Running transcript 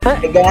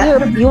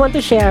You want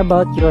to share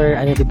about your,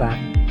 diba?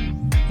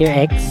 Your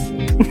ex?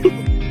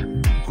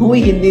 Uy,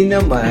 hindi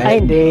naman.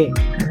 Ay, hindi.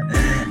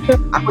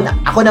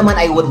 Ako naman,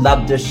 I would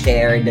love to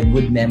share the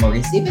good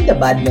memories, even the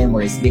bad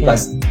memories,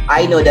 because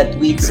I know that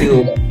we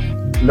too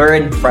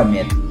learned from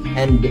it.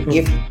 And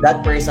if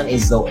that person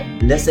is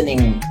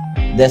listening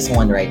this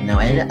one right now,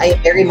 and I'm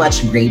very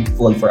much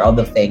grateful for all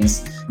the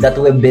things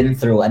that we've been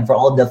through and for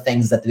all the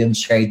things that we've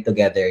shared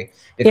together,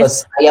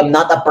 because I am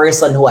not a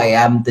person who I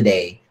am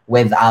today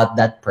without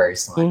that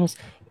person. Yes.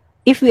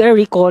 If we are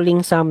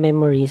recalling some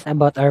memories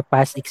about our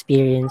past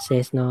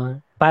experiences, no,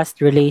 past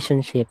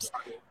relationships,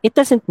 it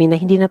doesn't mean na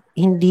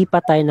hindi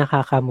pa tayo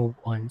nakaka-move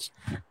on.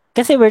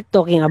 Kasi we're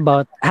talking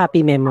about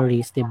happy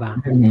memories, 'di ba?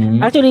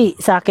 Mm-hmm. Actually,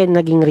 sa akin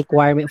naging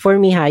requirement for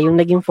me yung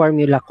naging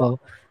formula ko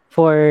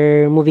for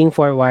moving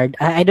forward.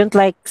 I don't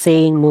like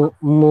saying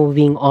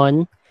moving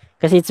on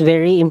kasi it's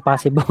very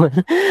impossible.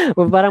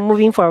 Parang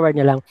moving forward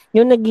na lang.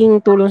 Yung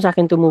naging tulong sa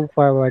akin to move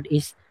forward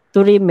is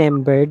to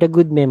remember the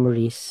good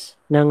memories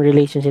ng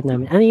relationship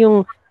namin. Ano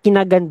yung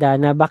kinaganda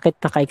na bakit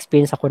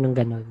naka-experience ako ng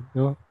ganun,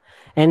 no?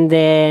 And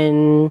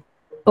then,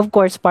 of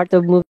course, part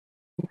of moving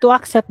to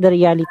accept the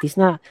realities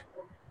na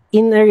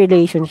in a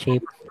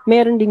relationship,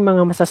 meron ding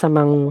mga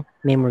masasamang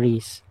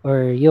memories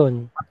or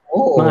yun,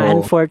 mga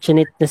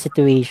unfortunate na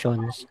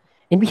situations.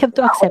 And we have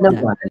to accept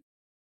that.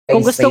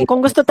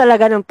 Kung gusto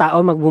talaga ng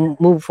tao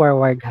mag-move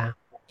forward, ha?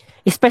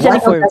 Especially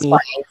for me.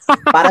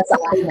 Para sa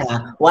akin,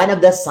 one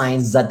of the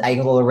signs that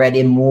I already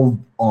moved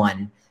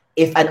on,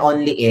 if and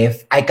only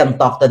if I can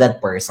talk to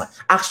that person.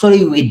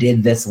 Actually, we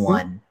did this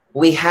one.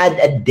 We had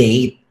a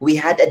date.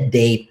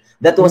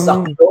 That was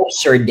a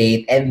closure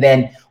date. And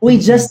then, we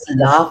just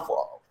laugh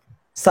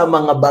sa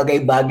mga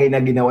bagay-bagay na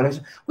ginawa.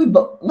 Uy,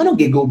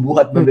 manong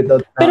gigobuhat mo bitaw?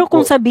 Pero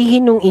kung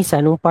sabihin nung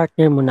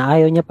partner mo na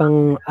ayaw niya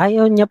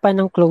pa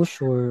ng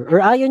closure,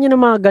 or ayaw niya ng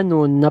mga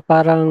ganun na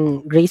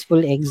parang graceful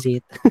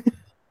exit.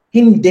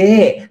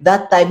 Hindi.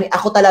 That time,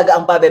 ako talaga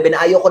ang pabebe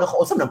na ayaw ko na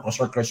kausap ng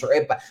closure.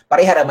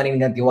 Pareha naman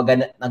yung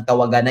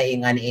nagtawagan na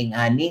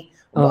ingani.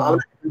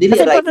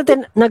 Kasi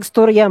pati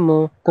nagstorya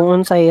mo kung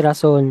unsay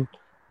rason.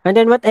 And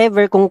then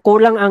whatever, kung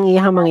kulang ang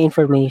iyang mga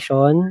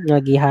information,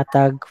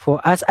 nagihatag for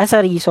as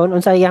a reason,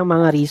 unsay iyang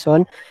mga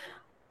reason.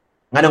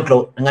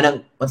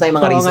 Unsay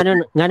mga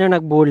reason? Ngano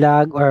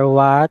nagbulag or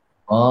what?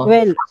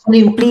 Well,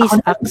 please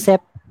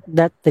accept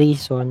that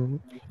reason.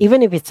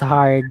 Even if it's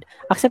hard,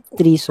 accept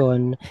the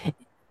reason.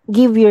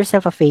 Give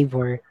yourself a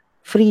favor.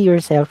 Free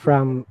yourself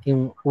from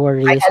yung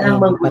worries and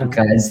parang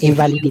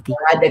invalidity. If you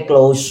had a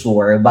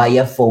closure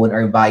via phone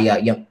or via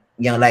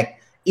yung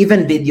like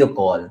even video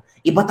call,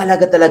 iba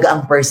talaga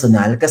ang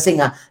personal kasi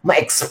nga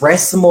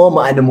ma-express mo,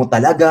 maano mo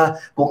talaga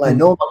kung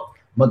ano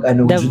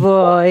mag-ano the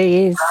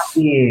voice.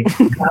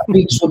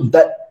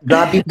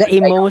 Grabe the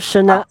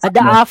emotional, the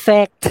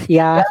affect,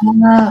 yeah.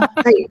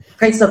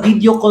 Kay sa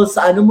video call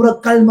sa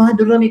murag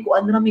kalmado rami ko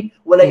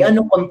walay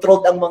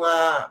controlled ang mga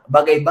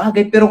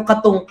bagay-bagay pero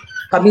katong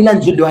kami lang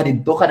jud duha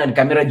didto kanan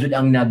camera jud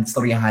ang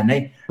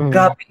nagstoryahanay.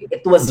 Grabe,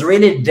 it was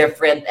really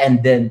different,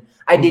 and then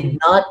I did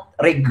not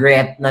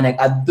regret na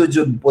nag-adto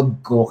jud pod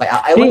ko kay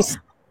I was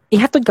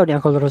ihatod ka ni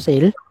Uncle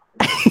Rosel.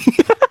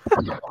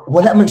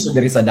 Wala man siya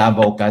diri sa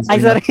Davao kasi. Ay,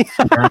 sorry.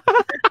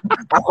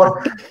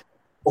 Ako,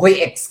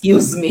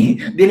 excuse me.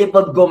 Dili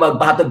pod ko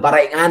magpahatod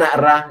para ingana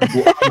ra.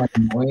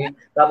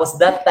 Tapos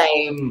that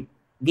time,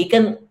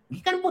 gikan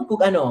pod ko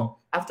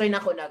after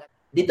nako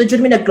dito jud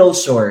mi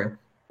nag-closure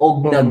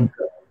og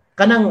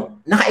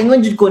kanang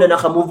nakaingon jud ko na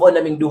naka-move on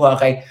naming duha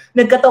kay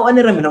nagkataon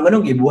ni rami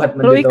anong gibuhat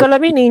man dito. Pero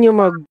ikalamin ninyo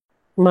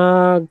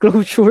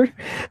mag-closure.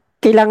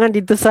 Kailangan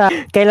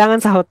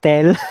sa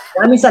hotel.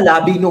 Kami sa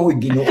lobby no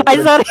Ginoo.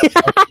 Ay, sorry.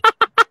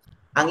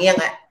 Ang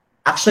iyang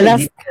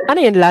actually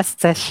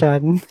last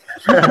session?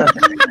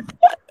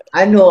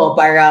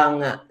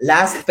 Parang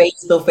last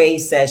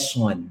face-to-face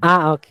session.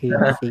 Okay.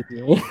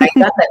 Sige. Like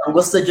that time, ang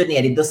gusto dyan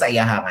niya dito sa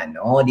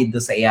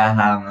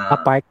iyahang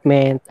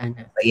apartment, sa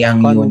iyang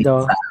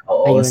condo,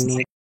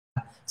 unit.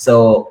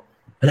 So,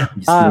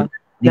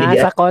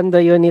 nasa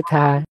condo unit,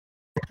 ha?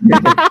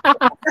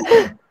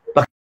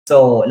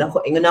 So,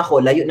 ingon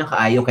ako, layo na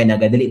kaayo kay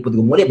nagadali pud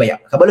gumuli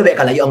baya. Kabalo baya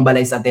kalayo ang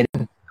balay sa atin.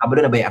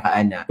 Kabalo na baya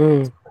kaana.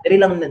 Diri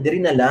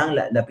na lang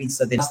lapit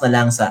sa tinas na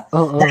lang sa.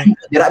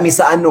 Dira mi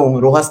sa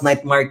Rojas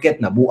Night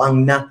Market na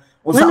buang na.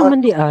 Unsa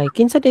man di ay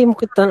kinsa day mo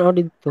kitan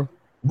dito?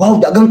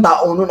 Wow, dagang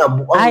tao no na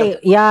buang. Ay,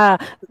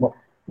 yeah.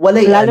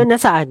 Walay lalo na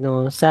sa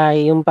sa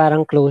yung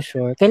parang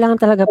closure.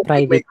 Kailangan talaga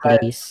private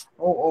place.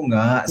 Oo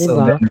nga.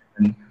 Diba?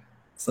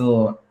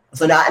 So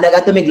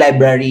nagatumig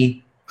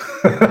library.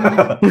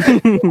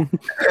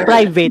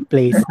 Private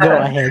place.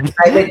 Go ahead.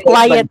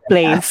 Quiet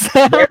place.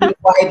 Very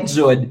quiet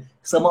jud.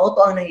 So mao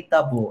to ang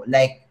nahitabo.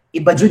 Like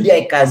iba jud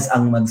ay kas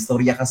ang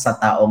magstorya ka sa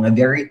tao nga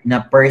very na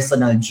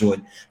personal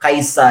jud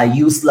kaysa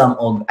use lang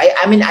og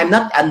I mean I'm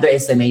not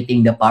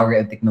underestimating the power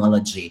of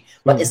technology,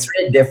 but it's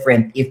really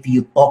different if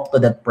you talk to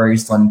that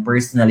person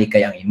personally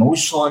kay ang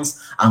emotions,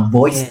 ang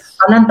voice,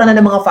 tanan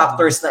ng mga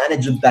factors na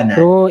jud tanan.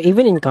 So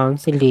even in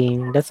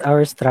counseling, that's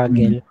our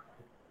struggle.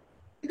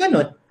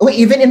 Ganun.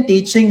 Even in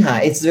teaching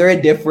it's very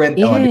different.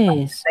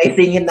 Yes.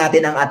 Naisingin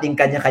natin ang ating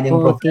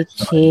kanya-kanyang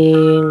profession.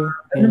 Teaching.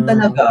 Ganun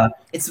talaga.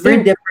 It's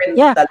very different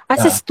talaga.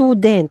 As a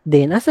student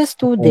din. As a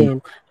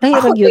student.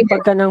 Lahirag yun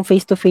pagka ng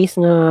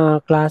face-to-face na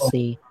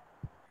klase.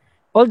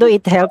 Although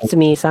it helps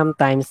me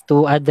sometimes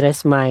to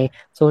address my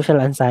social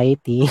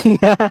anxiety.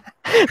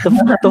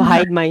 to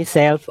hide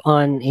myself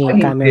on a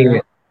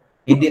camera.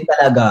 Hindi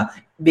talaga.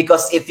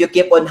 Because if you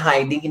keep on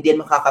hiding, hindi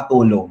yan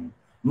makakatulong.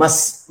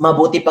 Mas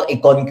mabuti pang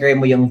i-conquer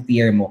mo yung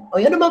fear mo. O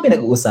yan naman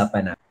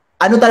pinag-uusapan na.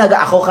 Ano talaga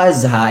ako,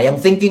 Kaz, yung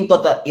thinking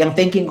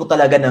ko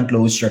talaga ng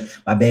closure.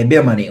 Pabebe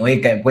man oy,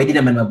 pwede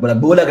naman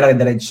magbulag-bulag lang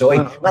diretsyo.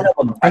 Oy,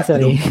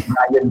 sorry.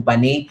 Yun pa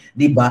ni,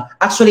 di ba?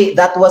 Actually,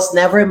 that was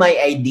never my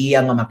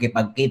idea nga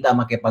makipagkita,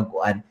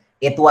 makipagkuan.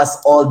 It was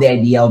all the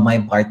idea of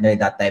my partner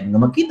that time. Nga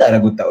magkita,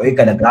 raguta, oy,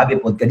 kada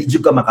grabe po, kadidyo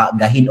ka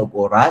makagahin og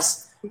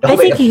oras. I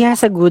think he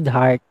has a good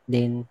heart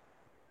din.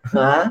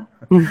 Ha?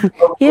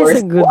 He has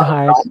a good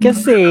heart.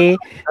 Kasi,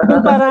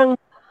 yung parang,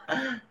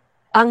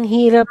 ang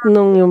hirap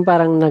nung yung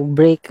parang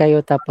nag-break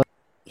kayo tapos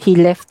he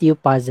left you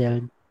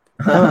puzzled.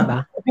 Tama ba?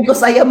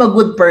 Because I am a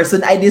good person,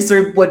 I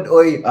deserve pod,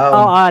 oy.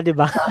 Di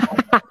ba?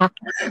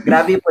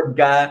 Grabe pod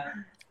ka.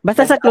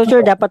 Basta sa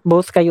closure, dapat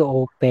both kayo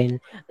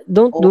open.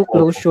 Don't do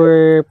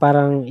closure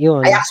parang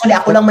yun. Ay, actually,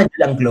 ako lang man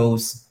lang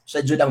close.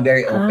 Siya dyan lang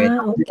very open.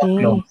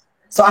 Okay.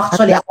 So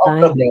actually, ako ang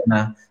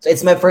problema. So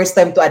it's my first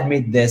time to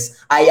admit this.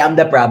 I am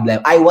the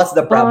problem. I was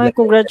the problem.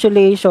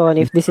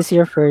 Congratulations if this is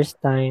your first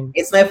time.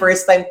 It's my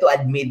first time to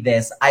admit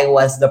this. I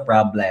was the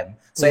problem.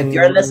 So if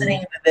you're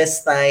listening to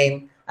this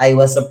time, I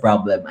was a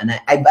problem. And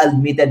I've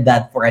admitted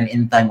that for an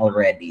in time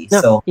already. No,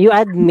 so you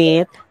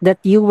admit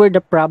that you were the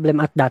problem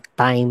at that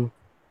time.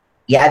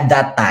 Yeah, at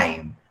that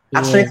time.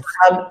 Actually,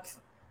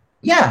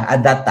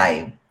 at that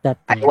time.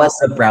 I was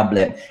the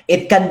problem.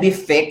 It can be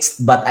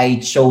fixed, but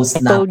I chose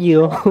not. I told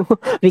you,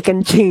 we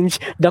can change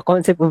the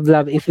concept of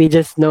love if we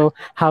just know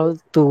how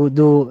to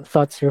do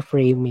thoughts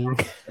reframing.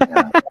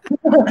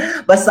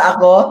 Basta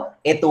ako,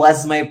 it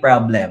was my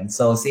problem.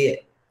 So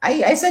see,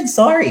 I said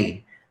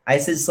sorry.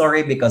 I said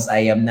sorry because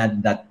I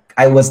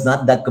was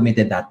not that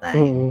committed that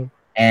time.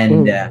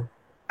 And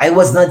I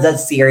was not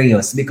that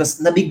serious because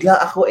nabigla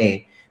ako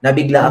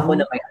Nabigla ako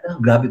na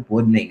grabe po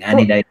na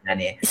ingani dahil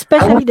nani.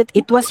 Especially that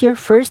it was your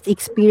first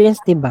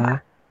experience, diba?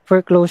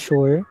 For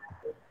closure.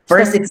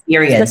 First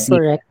experience. Is that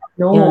correct?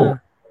 No. Yeah.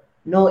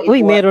 No,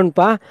 meron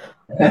pa.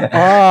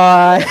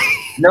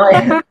 No,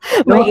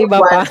 may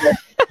iba pa.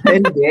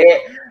 Hindi.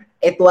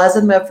 It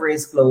wasn't my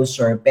first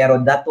closure,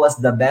 pero that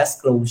was the best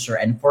closure.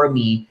 And for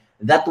me,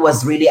 that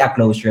was really a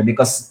closure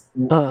because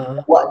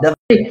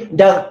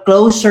the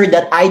closure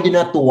that I do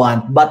not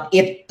want, but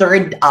it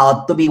turned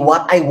out to be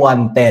what I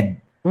wanted.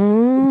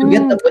 To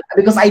get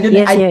because I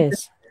didn't.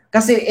 Yes.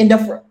 Kasi in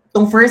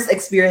tong first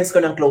experience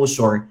ko ng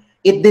closure,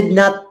 it did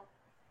not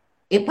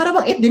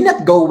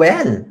go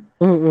well.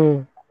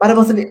 Para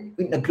bang sabi,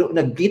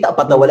 nagkita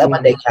pa wala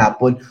man dahil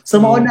hapon. So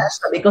mauna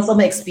siya because of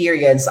my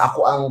experience,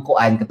 ako ang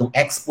kuan katong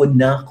ex-pod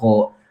na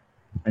ako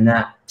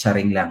na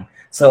charing lang.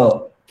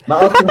 So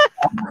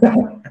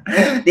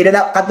di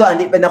na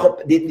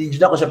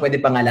ako siya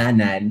pwede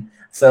pangalanan.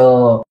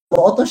 So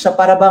auto siya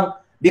para bang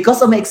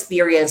because of my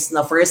experience na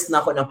first na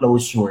ako ng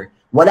closure,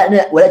 wala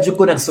jud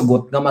ko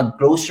nagsugot nga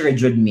mag-closure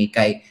jud me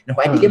kay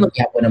hindi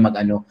magyapon na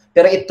mag-ano.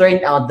 Pero it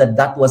turned out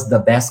that was the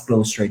best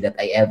closure that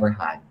I ever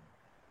had.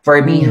 For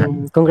me,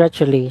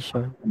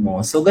 congratulations.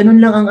 So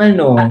ganun lang ang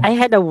ano. I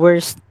had a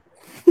worst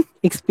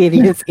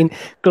experience in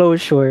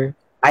closure.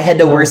 I had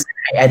the worst,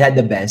 I had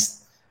the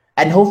best.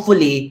 And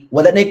hopefully,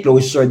 wala na yung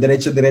closure,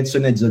 diretso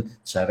na jud.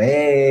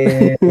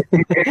 Tsare.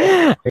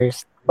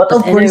 But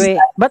of anyway,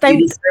 course, but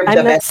I'm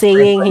not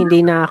saying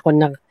hindi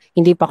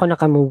pa ako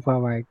naka-move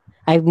forward.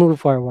 I've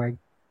moved forward.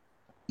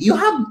 You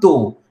have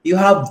to.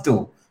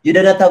 You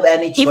do not have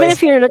any choice. Even if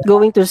you're not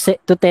going to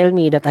tell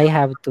me that I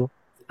have to.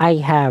 I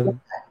have.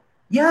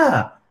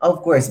 Yeah,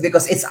 of course,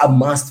 because it's a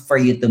must for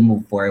you to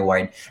move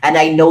forward. And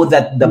I know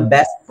that the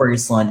best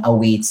person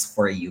awaits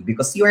for you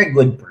because you're a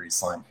good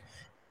person.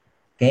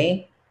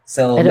 Okay?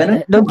 So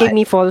don't give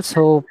me false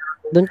hope.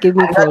 Don't give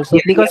me false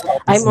hope because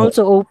I'm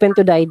also open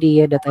to the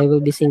idea that I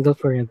will be single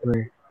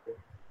forever.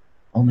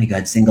 Oh my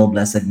God, single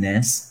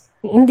blessedness?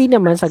 Hindi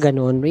naman sa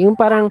ganun. Yung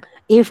parang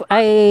if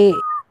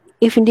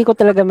hindi ko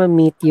talaga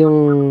ma-meet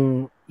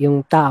yung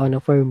tao na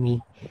for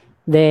me,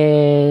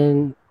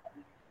 then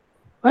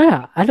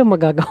ano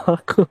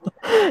magagawa ko?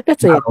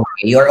 That's it.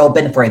 Okay, you're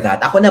open for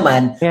that. Ako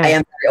naman, I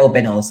am very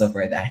open also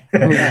for that.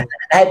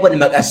 Dahil po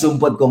mag-assume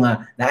po ko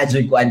nga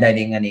na-adjure ko ang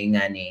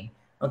ngani.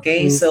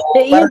 Okay, so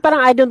yung parang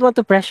I don't want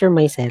to pressure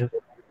myself.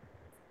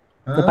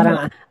 So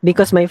parang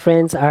because my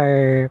friends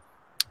are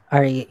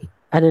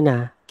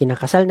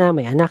kinakasal na,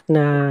 may anak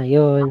na,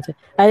 yun. So,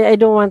 I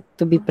don't want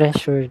to be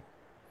pressured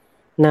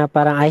na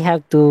parang I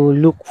have to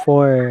look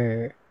for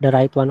the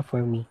right one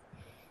for me.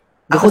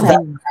 Because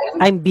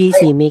I'm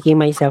busy making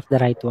myself the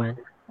right one.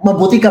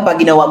 Mabuti kapag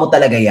ginawa mo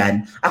talaga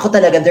yan. Ako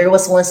talaga, there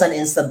was once an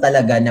instant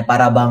talaga na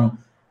para bang,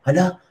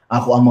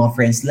 ako ang mga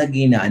friends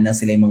lagi na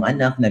sila yung mga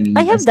anak na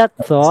I have that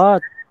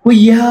thought.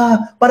 Kuya,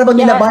 para bang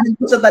Yeah, nilabanan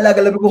ko sa talaga.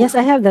 Labi ko, yes,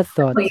 I have that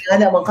thought.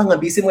 ingana man ka nga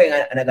busy mo yung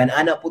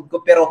anak-anak pud ko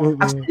pero Mm-mm.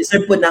 actually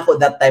deserve po na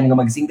ako that time nga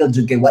mag-single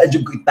jud kay wala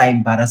jud ko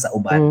time para sa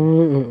uban.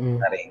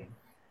 Mm-mm. Na rin.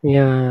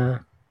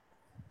 Yeah.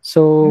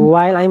 So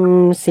while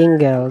I'm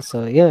single,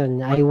 so yun,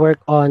 I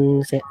work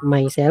on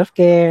my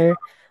self-care,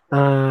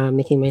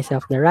 making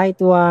myself the right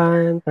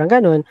one, parang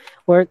ganun.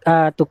 Work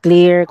to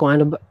clear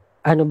kung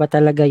ano ba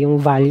talaga yung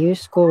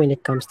values ko when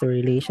it comes to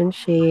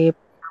relationship.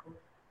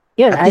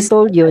 Yun, At I least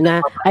told you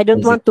na I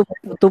don't music.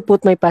 want to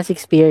put my past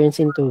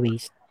experience into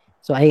waste.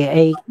 So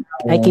I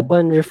keep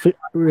Oh, on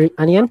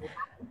ano yun?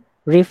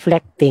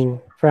 Reflecting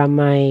from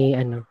my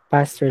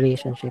past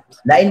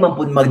relationships. lain man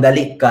pud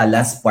magdali ka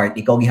last part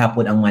ikaw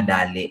gihapon ang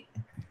madali.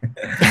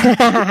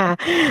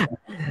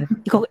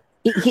 Ikaw,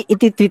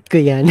 ititweet ko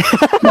yan.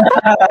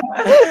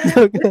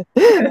 Joke.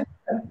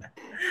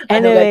 Ano gan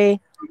Anyway,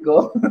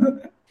 ko?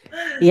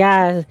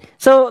 yeah.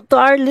 So to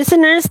our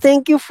listeners,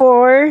 thank you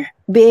for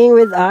being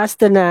with us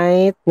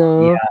tonight.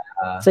 No.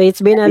 Yeah. So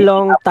it's been a I really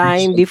long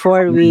time appreciate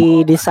before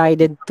we it.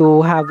 decided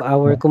to have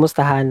our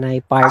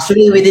Kumustahanay part.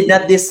 Actually, we did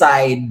not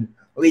decide.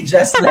 We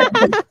just let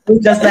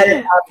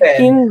it happen.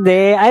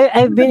 Hindi.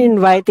 I've been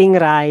inviting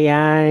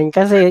Ryan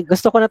kasi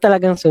gusto ko na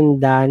talagang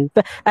sundan.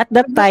 At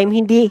that time,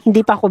 hindi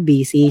pa ako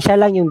busy. Siya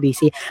lang yung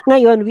busy.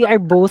 Ngayon, we are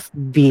both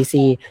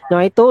busy. Now,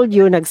 I told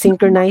you,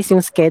 nag-synchronize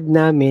yung sked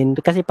namin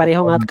kasi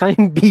pareho nga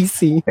kaming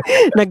busy.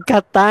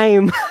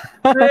 Nagka-time.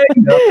 Ay,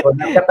 naku,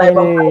 nagka-time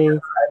ang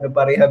Anyway.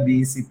 pareha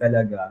busy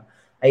talaga.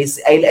 I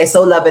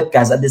so love it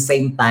kasi at the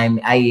same time,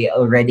 I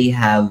already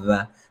have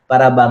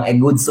para bang a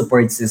good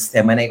support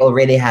system and I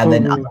already have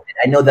an Mm-mm. outlet.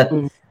 I know that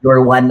Mm. you're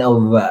one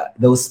of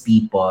those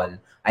people.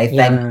 I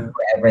thank you Yeah.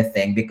 for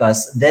everything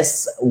because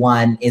this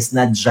one is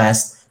not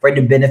just for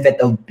the benefit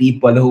of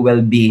people who will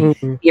be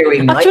Mm-mm.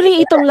 hearing. Ay,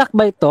 Actually, itong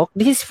Lakbay Talk,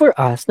 this is for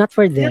us, not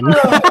for them.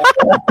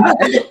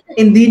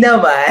 hindi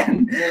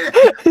naman.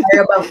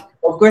 Pero bang,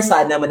 of course,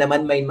 sana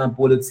naman may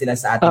mapulot sila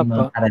sa ating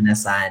mga Opo.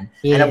 karanasan.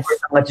 And of Yes.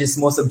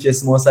 course, ang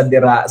chismosa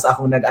dira sa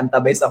akong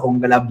nag-antabay sa akong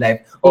love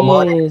life. O mo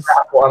Yes.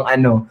 sa ako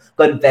ang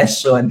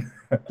confession.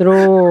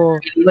 True.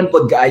 Piliwan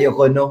pod kaayo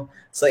ko, no?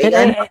 So, And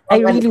I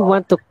ang really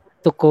want to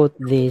quote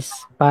this.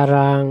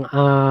 Parang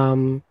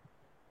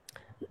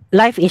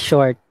life is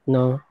short,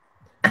 no?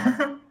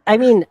 I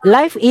mean,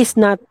 life is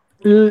not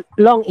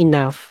long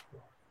enough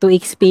to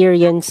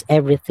experience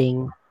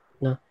everything,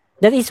 no?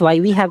 That is why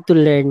we have to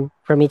learn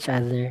from each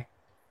other.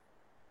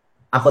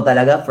 ako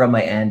talaga, from my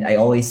end, I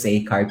always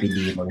say carpe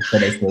diem or should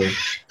I say,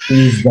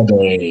 seize the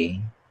day.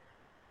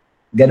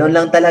 Ganun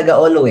lang talaga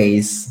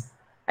always.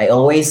 I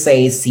always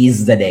say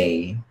seize the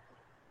day.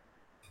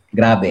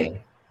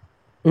 Grabe.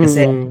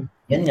 Kasi, Mhm.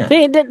 yan nga.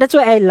 That's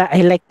why I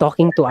like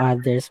talking to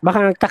others.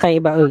 Baka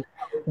nagtakaiba,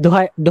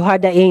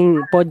 duha daing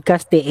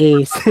podcast ni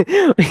Ace.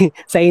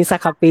 Sa insa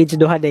ka page,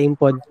 duha daing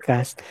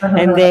podcast.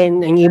 And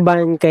then, ang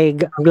iban kay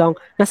Glong,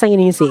 nasa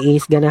yun si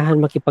Ace, ganahan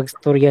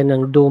makipagstorya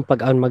ng Doom,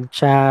 pag-aon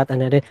mag-chat,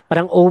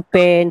 parang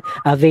open,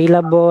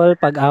 available,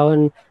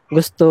 pag-aon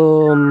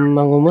gusto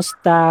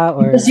mangumusta,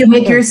 or, Because you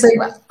make yourself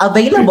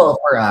available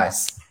for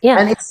us.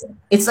 yeah. And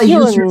it's a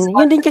huge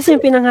Yun din kasi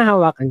yung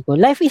pinanghahawakan ko.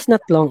 Life is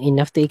not long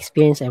enough to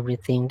experience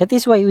everything. That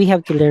is why we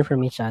have to learn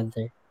from each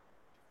other.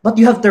 But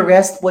you have to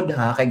rest pod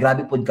ha. Kay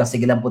grabe pod ka.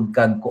 Sige lang pod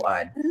kag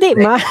kuan. Hindi,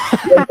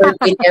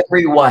 Entertain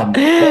everyone.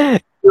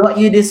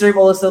 You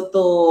deserve also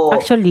to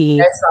Actually,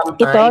 spend some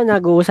ito, time.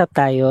 nag-uusap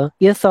tayo.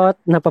 You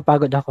thought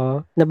napapagod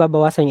ako,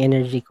 nababawasan yung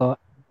energy ko.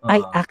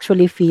 I Uh,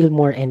 actually feel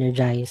more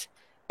energized.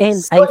 And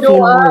So I do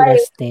feel more I.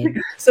 rested.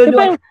 So So, do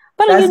I.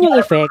 parang yun yung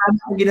effect. Marami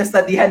akong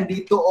ginastadihan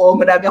dito. Oh,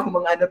 marami akong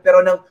mga ano.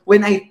 Pero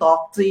when I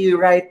talk to you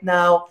right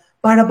now,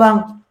 para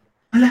bang,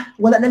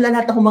 wala na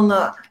lahat akong mga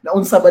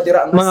naunsa ba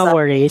dira ang Mga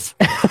worries.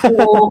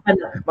 Oo,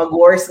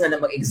 mag-wars nga na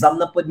mag-exam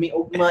na pod mi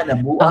ugma na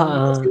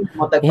buang kasi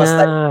mo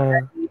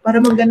Yeah. para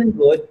man ganun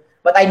good.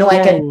 But I know I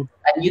can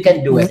and you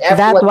can do it. That's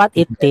Everyone, what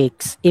it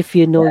takes if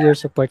you know your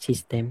support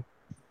system.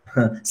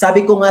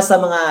 sabi ko nga sa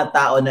mga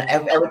tao na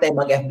every time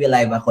mag-FB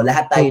live ako,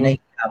 lahat tayo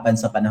nahihirapan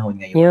sa panahon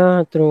ngayon.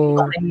 Yeah, true.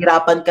 Kung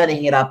nahihirapan ka,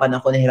 nahihirapan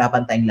ako,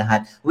 nahihirapan tayong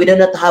lahat. We do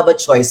not have a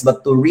choice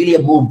but to really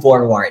move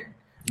forward.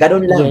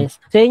 Ganun lang.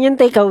 Yes. So, yun yung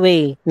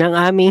takeaway ng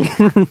aming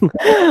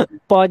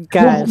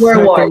podcast Move for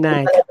forward.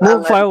 tonight.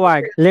 Move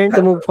forward. Learn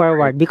to move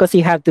forward because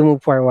you have to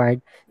move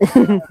forward.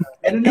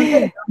 Ganun lang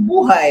talaga ang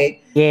buhay.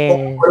 Kung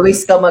Yes. always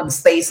ka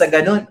magstay sa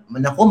ganun,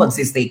 naku,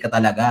 magsistay ka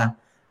talaga.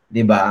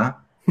 Diba?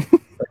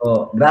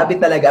 So, grabe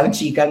talaga ang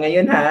chika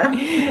ngayon, ha?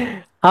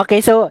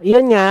 Okay, so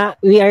yun nga,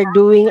 we are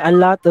doing a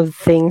lot of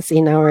things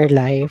in our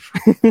life.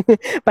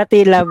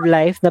 Pati love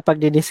life na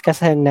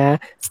pagdidiscusshan na,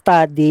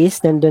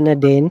 studies, nandun na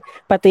din.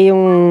 Pati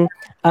yung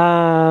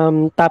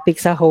topic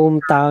sa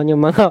hometown,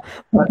 yung mga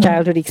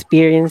childhood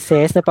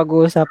experiences na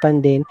pag-uusapan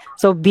din.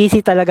 So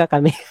busy talaga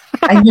kami.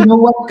 And you know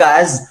what,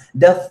 Kaz?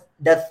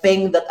 The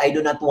thing that I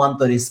do not want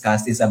to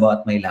discuss is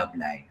about my love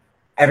life.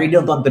 I really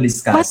don't want to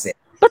discuss it.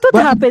 But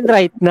what happened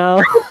right now?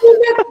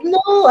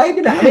 No, I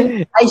did not. I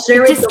mean, I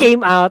share It it just to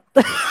came out.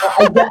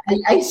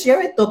 I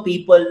share it to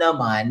people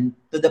naman,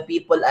 to the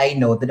people I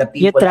know, to the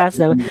You people I trust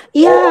them. know.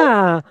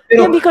 Yeah.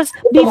 Pero, Yeah, because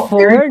very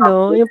before,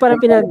 no, yung parang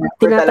never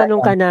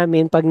tinatanong talaga. ka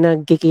namin pag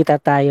nagkikita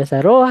tayo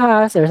sa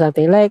Rojas or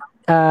something like,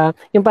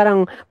 yung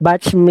parang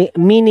batch Oo.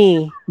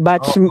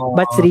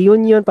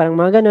 reunion, parang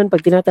mga ganun.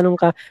 Pag tinatanong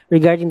ka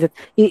regarding that,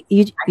 you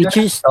Ano na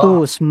choose to? to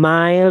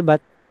smile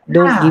but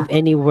don't Yeah, give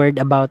any word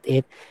about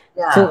it.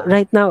 So yeah.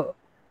 right now,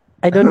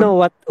 I don't know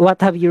what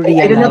have you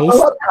I don't know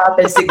realized? what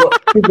happened.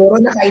 Siguro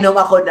nakainom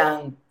ako ng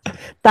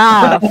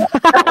Tough. Tough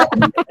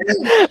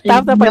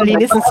na hindi naman.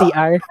 paglinis ng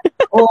CR.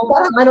 Oo,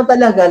 parang ano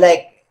talaga,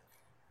 like,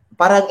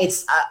 parang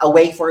it's a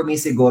way for me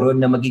siguro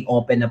na maging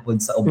open na po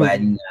sa Mm.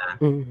 uban nga.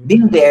 Mm.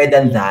 Been there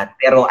than Yeah. that.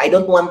 Pero I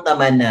don't want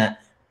naman na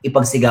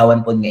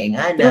ipagsigawan po nga Diba?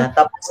 ingana.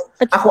 Tapos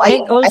ako, And I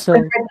also,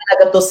 prefer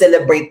talaga to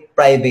celebrate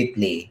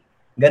privately.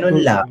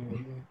 Ganun lang.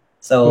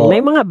 So, may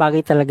mga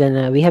bagay talaga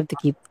na we have to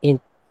keep in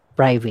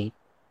private.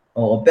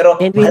 oo. Pero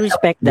And we mahal na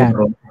respect that.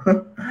 siguro.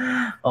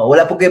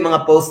 Wala po kayong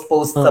mga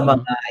post-post sa Oo.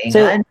 mga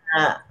So,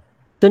 ingana.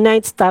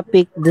 tonight's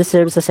topic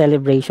deserves a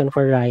celebration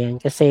for Ryan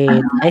kasi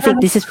I think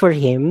this is for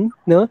him,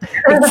 no?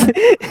 It's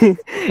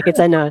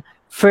it's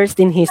first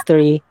in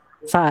history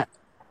sa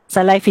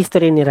life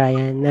history ni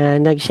Ryan na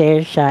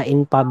nag-share siya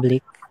in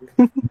public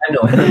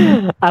Ano?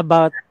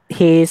 about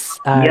his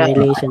Yeah.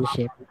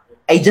 relationship.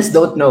 I just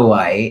don't know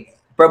why.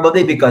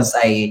 Probably because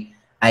I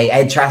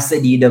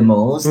trusted you the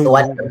most.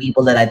 One of the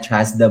people that I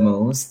trust the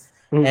most.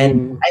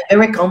 And I'm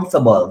very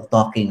comfortable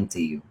talking to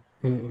you.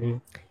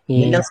 Yun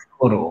lang Yes.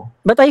 siguro.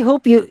 But I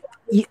hope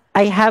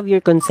I have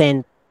your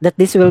consent that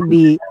this will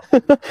be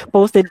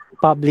posted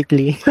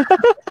publicly.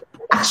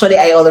 Actually,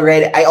 I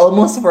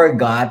almost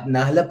forgot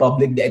na hala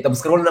public di.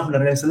 Tapos scroll na ako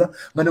na rin sila,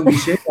 manong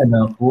i-share ka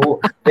na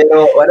po.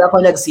 Pero wala ko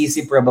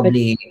nagsisi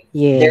probably.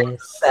 Yes.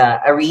 There's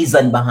a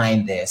reason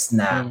behind this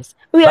na Yes.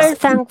 We are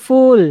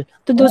thankful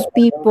to those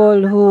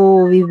people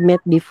who we've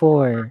met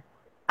before.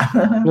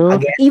 No?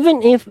 Again.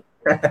 Even if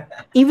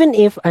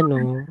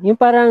yung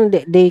parang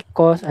they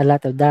cause a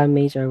lot of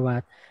damage or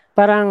what,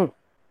 parang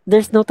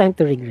there's no time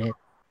to regret.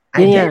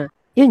 Yun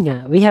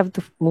nga, we have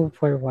to move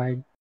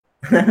forward.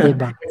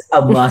 Diba? It's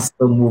a must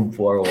to move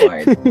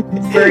forward.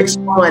 Search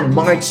on,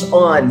 march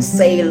on,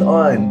 sail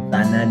on.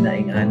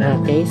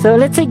 Tananaingana. Okay, so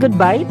let's say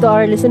goodbye to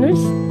our listeners.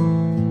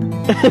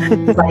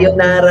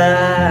 Sayonara.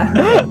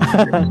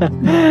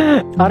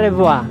 Au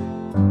revoir.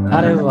 Au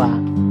revoir.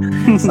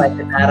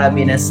 Sayonara,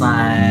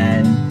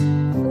 minasan.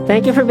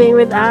 Thank you for being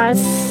with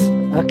us.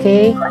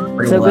 Okay,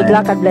 so good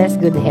luck, God bless,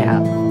 good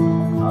health.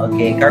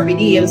 Okay, Carpe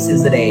Diem,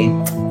 since the day.